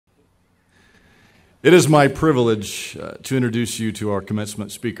It is my privilege to introduce you to our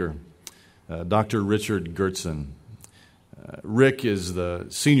commencement speaker, Dr. Richard Goertzen. Rick is the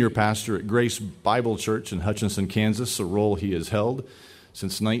senior pastor at Grace Bible Church in Hutchinson, Kansas, a role he has held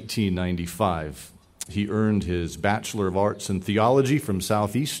since 1995. He earned his Bachelor of Arts in Theology from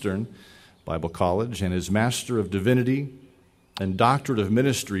Southeastern Bible College and his Master of Divinity and Doctorate of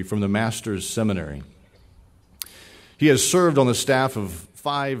Ministry from the Master's Seminary. He has served on the staff of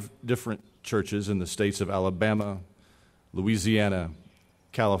 5 different churches in the states of Alabama, Louisiana,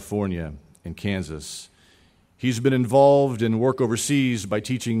 California, and Kansas. He's been involved in work overseas by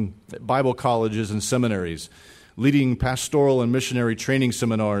teaching at Bible colleges and seminaries, leading pastoral and missionary training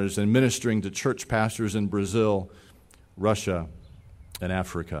seminars, and ministering to church pastors in Brazil, Russia, and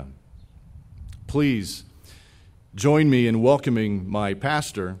Africa. Please join me in welcoming my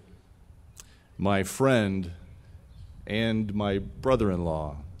pastor, my friend, and my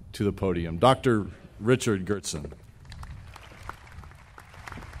brother-in-law to the podium, Dr. Richard Goertzen.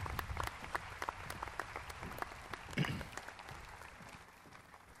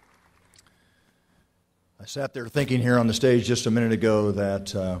 I sat there thinking here on the stage just a minute ago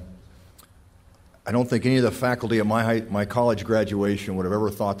that I don't think any of the faculty at my college graduation would have ever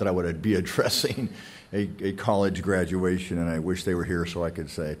thought that I would be addressing a college graduation, and I wish they were here so I could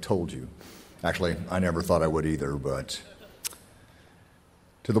say, I told you. Actually, I never thought I would either, but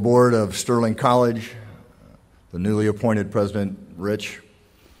to the board of Sterling College, the newly appointed President Rich,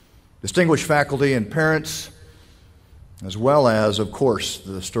 distinguished faculty and parents, as well as, of course,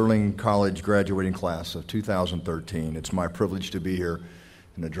 the Sterling College graduating class of 2013. It's my privilege to be here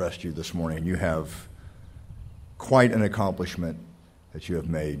and address you this morning. You have quite an accomplishment that you have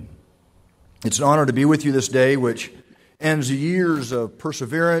made. It's an honor to be with you this day, which ends years of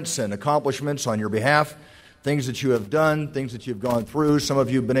perseverance and accomplishments on your behalf, things that you have done, things that you've gone through. Some of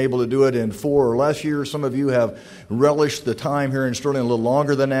you have been able to do it in 4 or less years. Some of you have relished the time here in Sterling a little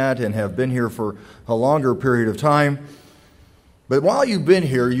longer than that and have been here for a longer period of time. But while you've been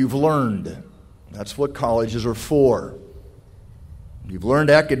here, you've learned. That's what colleges are for. You've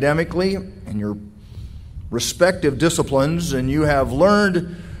learned academically in your respective disciplines, and you have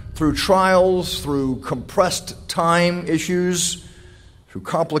learned through trials, through compressed time issues, through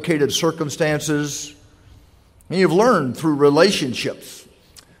complicated circumstances. And you've learned through relationships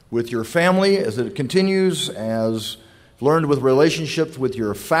with your family as it continues, as learned with relationships with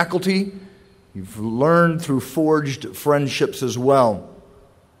your faculty. You've learned through forged friendships as well.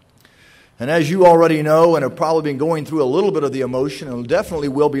 And as you already know and have probably been going through a little bit of the emotion, and definitely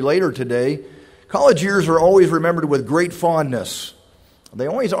will be later today, college years are always remembered with great fondness. They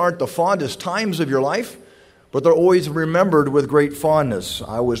always aren't the fondest times of your life, but they're always remembered with great fondness.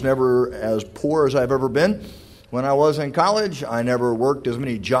 I was never as poor as I've ever been when I was in college. I never worked as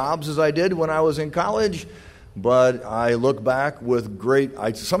many jobs as I did when I was in college, but I look back with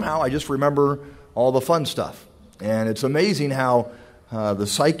somehow I just remember all the fun stuff. And it's amazing how the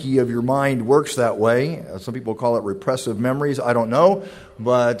psyche of your mind works that way. Some people call it repressive memories. I don't know,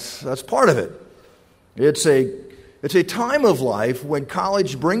 but that's part of it. It's a time of life when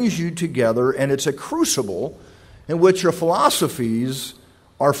college brings you together, and it's a crucible in which your philosophies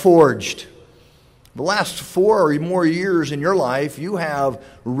are forged. The last 4 or more years in your life, you have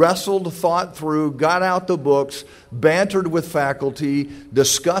wrestled, thought through, got out the books, bantered with faculty,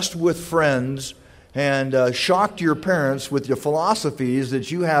 discussed with friends, and shocked your parents with your philosophies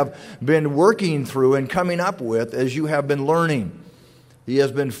that you have been working through and coming up with as you have been learning. These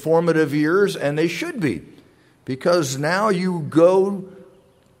have been formative years, and they should be, because now you go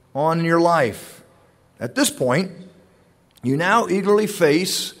on in your life. At this point, you now eagerly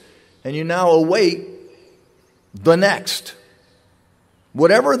face and you now await the next.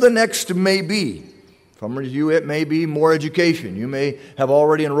 Whatever the next may be. Some of you, it may be more education. You may have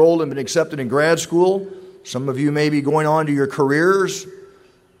already enrolled and been accepted in grad school. Some of you may be going on to your careers.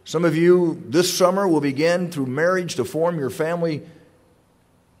 Some of you this summer will begin through marriage to form your family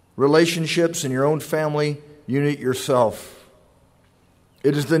relationships and your own family unit yourself.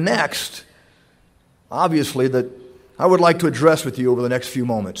 It is the next, obviously, that I would like to address with you over the next few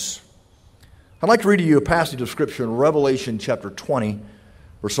moments. I'd like to read to you a passage of Scripture in Revelation chapter 20,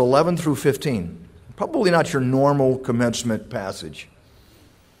 verse 11 through 15. Probably not your normal commencement passage.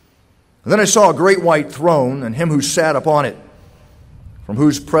 And then I saw a great white throne, and him who sat upon it, from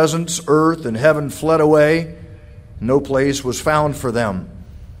whose presence earth and heaven fled away. No place was found for them.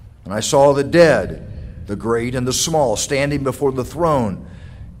 And I saw the dead, the great and the small, standing before the throne.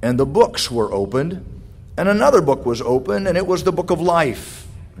 And the books were opened. And another book was opened, and it was the book of life.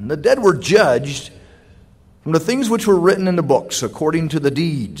 And the dead were judged from the things which were written in the books according to the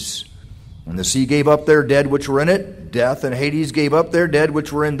deeds And the sea gave up their dead which were in it. Death and Hades gave up their dead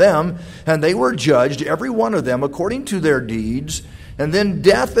which were in them. And they were judged, every one of them, according to their deeds. And then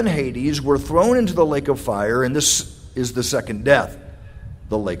death and Hades were thrown into the lake of fire. And this is the second death,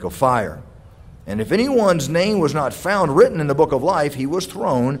 the lake of fire. And if anyone's name was not found written in the book of life, he was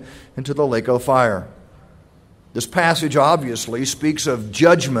thrown into the lake of fire. This passage obviously speaks of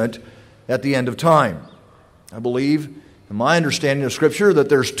judgment at the end of time. I believe, in my understanding of Scripture, that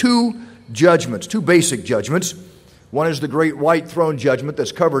there's two judgments, two basic judgments. One is the great white throne judgment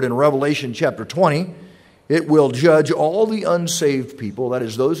that's covered in Revelation chapter 20. It will judge all the unsaved people, that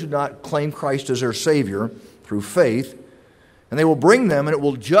is, those who do not claim Christ as their Savior through faith, and they will bring them and it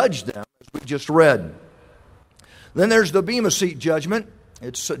will judge them, as we just read. Then there's the Bema Seat judgment.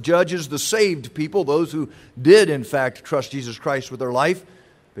 It judges the saved people, those who did, in fact, trust Jesus Christ with their life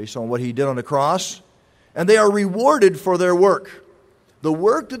based on what He did on the cross, and they are rewarded for their work. The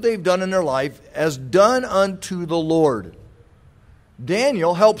work that they've done in their life as done unto the Lord.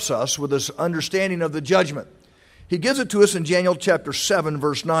 Daniel helps us with this understanding of the judgment. He gives it to us in Daniel chapter 7,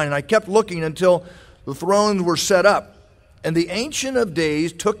 verse 9. And I kept looking until the thrones were set up. And the Ancient of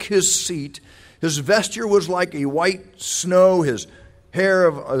Days took his seat. His vesture was like a white snow. His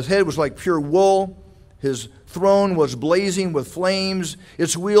head was like pure wool. His throne was blazing with flames.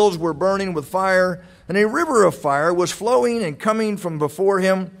 Its wheels were burning with fire. And a river of fire was flowing and coming from before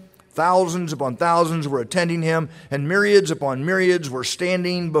him. Thousands upon thousands were attending him, and myriads upon myriads were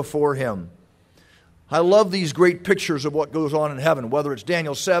standing before him. I love these great pictures of what goes on in heaven, whether it's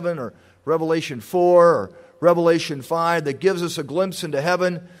Daniel 7 or Revelation 4 or Revelation 5, that gives us a glimpse into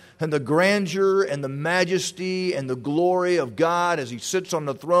heaven and the grandeur and the majesty and the glory of God as He sits on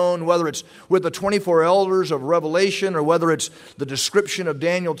the throne, whether it's with the 24 elders of Revelation or whether it's the description of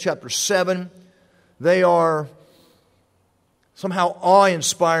Daniel chapter 7. They are somehow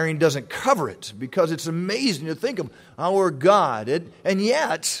awe-inspiring, doesn't cover it, because it's amazing to think of our God. And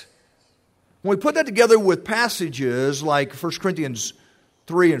yet, when we put that together with passages like 1 Corinthians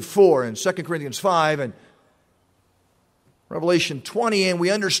 3 and 4 and 2 Corinthians 5 and Revelation 20, and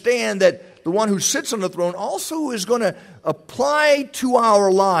we understand that the one who sits on the throne also is going to apply to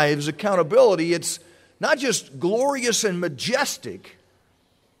our lives accountability. It's not just glorious and majestic,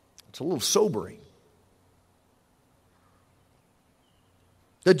 it's a little sobering.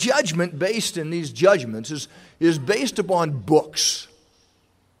 The judgment based in these judgments is based upon books.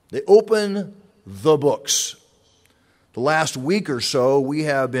 They open the books. The last week or so, we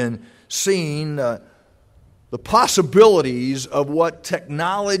have been seeing the possibilities of what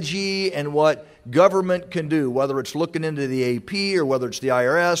technology and what government can do, whether it's looking into the AP or whether it's the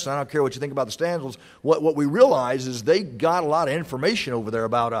IRS. I don't care what you think about the standards. What we realize is they got a lot of information over there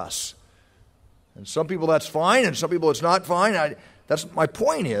about us. And some people that's fine, and some people it's not fine. That's my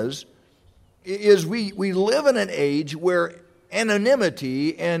point is we live in an age where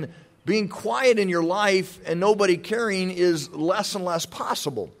anonymity and being quiet in your life and nobody caring is less and less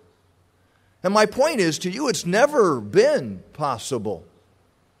possible. And my point is to you, it's never been possible.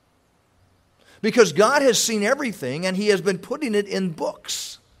 Because God has seen everything and He has been putting it in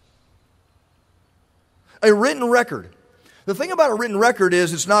books. A written record. The thing about a written record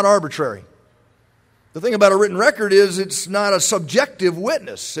is it's not arbitrary. The thing about a written record is it's not a subjective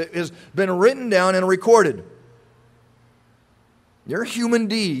witness. It has been written down and recorded. Your human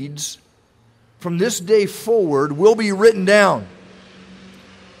deeds from this day forward will be written down.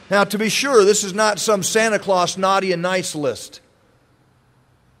 Now, to be sure, this is not some Santa Claus naughty and nice list.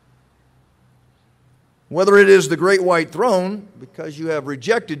 Whether it is the great white throne, because you have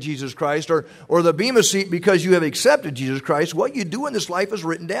rejected Jesus Christ, or the Bema Seat because you have accepted Jesus Christ, what you do in this life is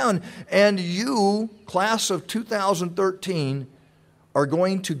written down. And you, class of 2013, are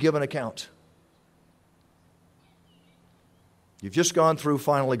going to give an account. You've just gone through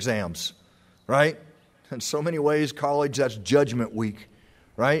final exams, right? In so many ways, college, that's judgment week,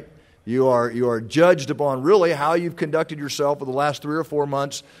 right? You are judged upon really how you've conducted yourself for the last 3 or 4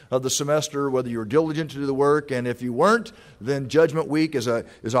 months of the semester, whether you were diligent to do the work, and if you weren't, then judgment week is a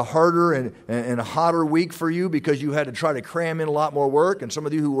harder and a hotter week for you because you had to try to cram in a lot more work. And some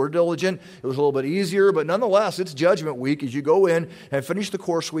of you who were diligent, it was a little bit easier, but nonetheless, it's judgment week as you go in and finish the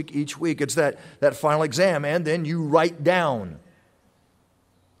course week each week. It's that final exam, and then you write down.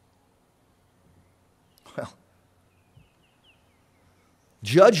 Well,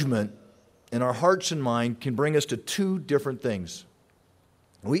 judgment in our hearts and mind can bring us to two different things.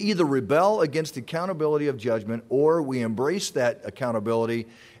 We either rebel against the accountability of judgment or we embrace that accountability,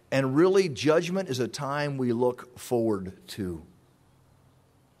 and really judgment is a time we look forward to.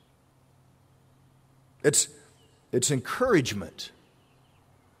 It's encouragement.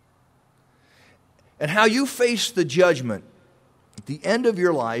 and how you face the judgment at the end of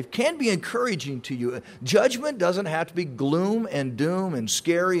your life can be encouraging to you. Judgment doesn't have to be gloom and doom and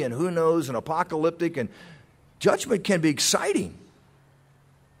scary and who knows and apocalyptic, and judgment can be exciting.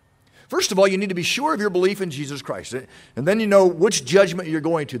 First of all, you need to be sure of your belief in Jesus Christ, and then you know which judgment you're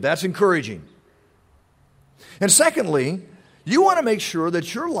going to. That's encouraging. And secondly, you want to make sure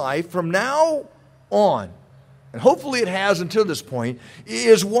that your life from now on, and hopefully it has until this point,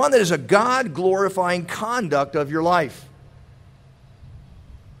 is one that is a God-glorifying conduct of your life.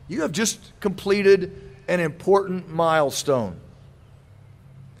 You have just completed an important milestone.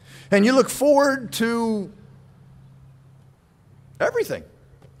 And you look forward to everything,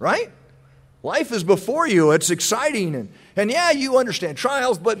 right? Life is before you. It's exciting. And yeah, you understand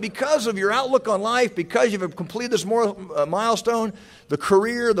trials, but because of your outlook on life, because you've completed this milestone, the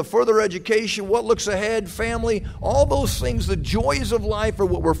career, the further education, what looks ahead, family, all those things, the joys of life are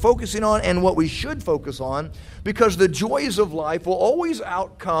what we're focusing on and what we should focus on, because the joys of life will always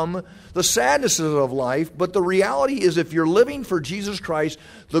outcome the sadnesses of life. But the reality is, if you're living for Jesus Christ,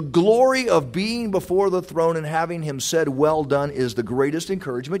 the glory of being before the throne and having Him said, "Well done," is the greatest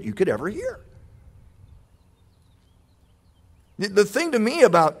encouragement you could ever hear. The thing to me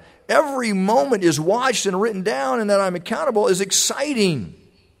about every moment is watched and written down and that I'm accountable is exciting.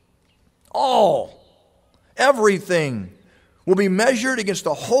 Everything will be measured against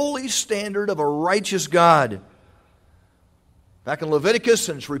the holy standard of a righteous God. Back in Leviticus,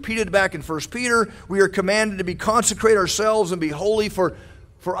 and it's repeated back in 1 Peter, we are commanded to be consecrate ourselves and be holy, for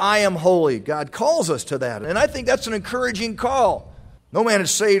I am holy. God calls us to that. And I think that's an encouraging call. No man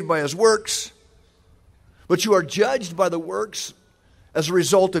is saved by his works, but you are judged by the works as a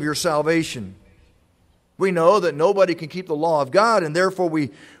result of your salvation. We know that nobody can keep the law of God, and therefore we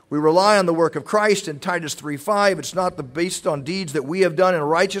rely on the work of Christ. In Titus 3:5, it's not based on deeds that we have done in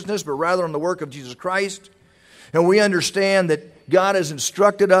righteousness, but rather on the work of Jesus Christ. And we understand that God has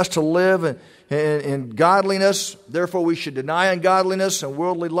instructed us to live in godliness. Therefore, we should deny ungodliness and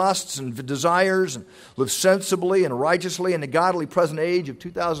worldly lusts and desires, and live sensibly and righteously in the godly present age of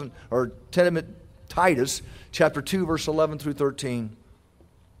Titus chapter 2, verse 11 through 13.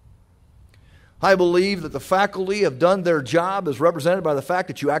 I believe that the faculty have done their job as represented by the fact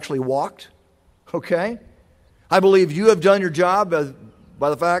that you actually walked. Okay? I believe you have done your job by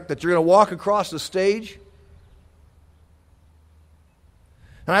the fact that you're going to walk across the stage.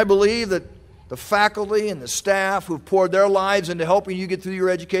 And I believe that the faculty and the staff who've poured their lives into helping you get through your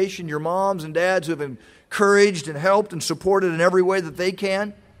education, your moms and dads who have encouraged and helped and supported in every way that they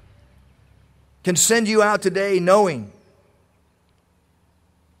can send you out today knowing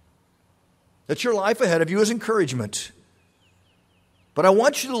that your life ahead of you is encouragement. But I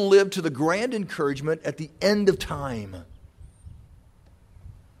want you to live to the grand encouragement at the end of time.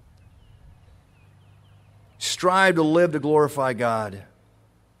 Strive to live to glorify God.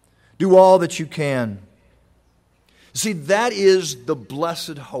 Do all that you can. See, that is the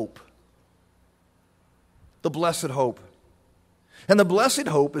blessed hope. The blessed hope. And the blessed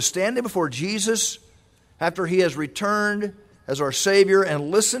hope is standing before Jesus after He has returned as our Savior,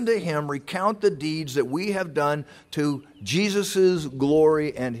 and listen to Him recount the deeds that we have done to Jesus'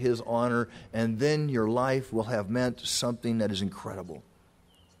 glory and His honor, and then your life will have meant something that is incredible.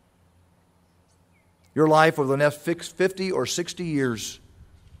 Your life over the next 50 or 60 years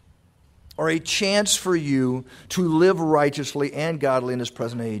are a chance for you to live righteously and godly in this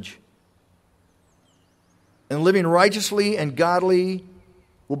present age. And living righteously and godly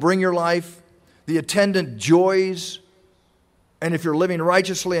will bring your life the attendant joys. And if you're living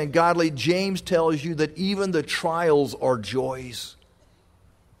righteously and godly, James tells you that even the trials are joys.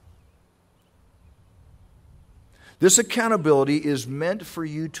 This accountability is meant for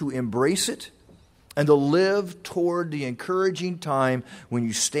you to embrace it and to live toward the encouraging time when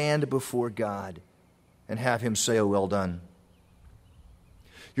you stand before God and have Him say, "Oh, well done."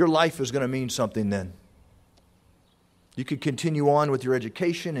 Your life is going to mean something then. You can continue on with your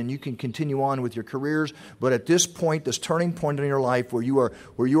education and you can continue on with your careers, but at this point, this turning point in your life where you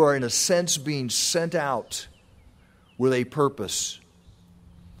are in a sense being sent out with a purpose.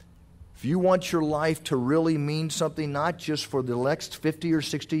 If you want your life to really mean something, not just for the next 50 or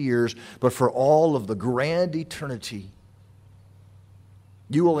 60 years, but for all of the grand eternity,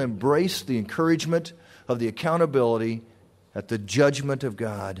 you will embrace the encouragement of the accountability at the judgment of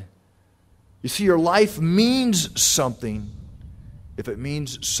God. You see, your life means something if it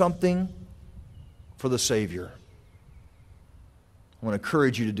means something for the Savior. I want to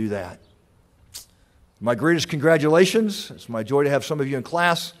encourage you to do that. My greatest congratulations. It's my joy to have some of you in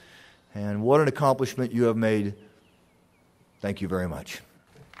class, and what an accomplishment you have made. Thank you very much.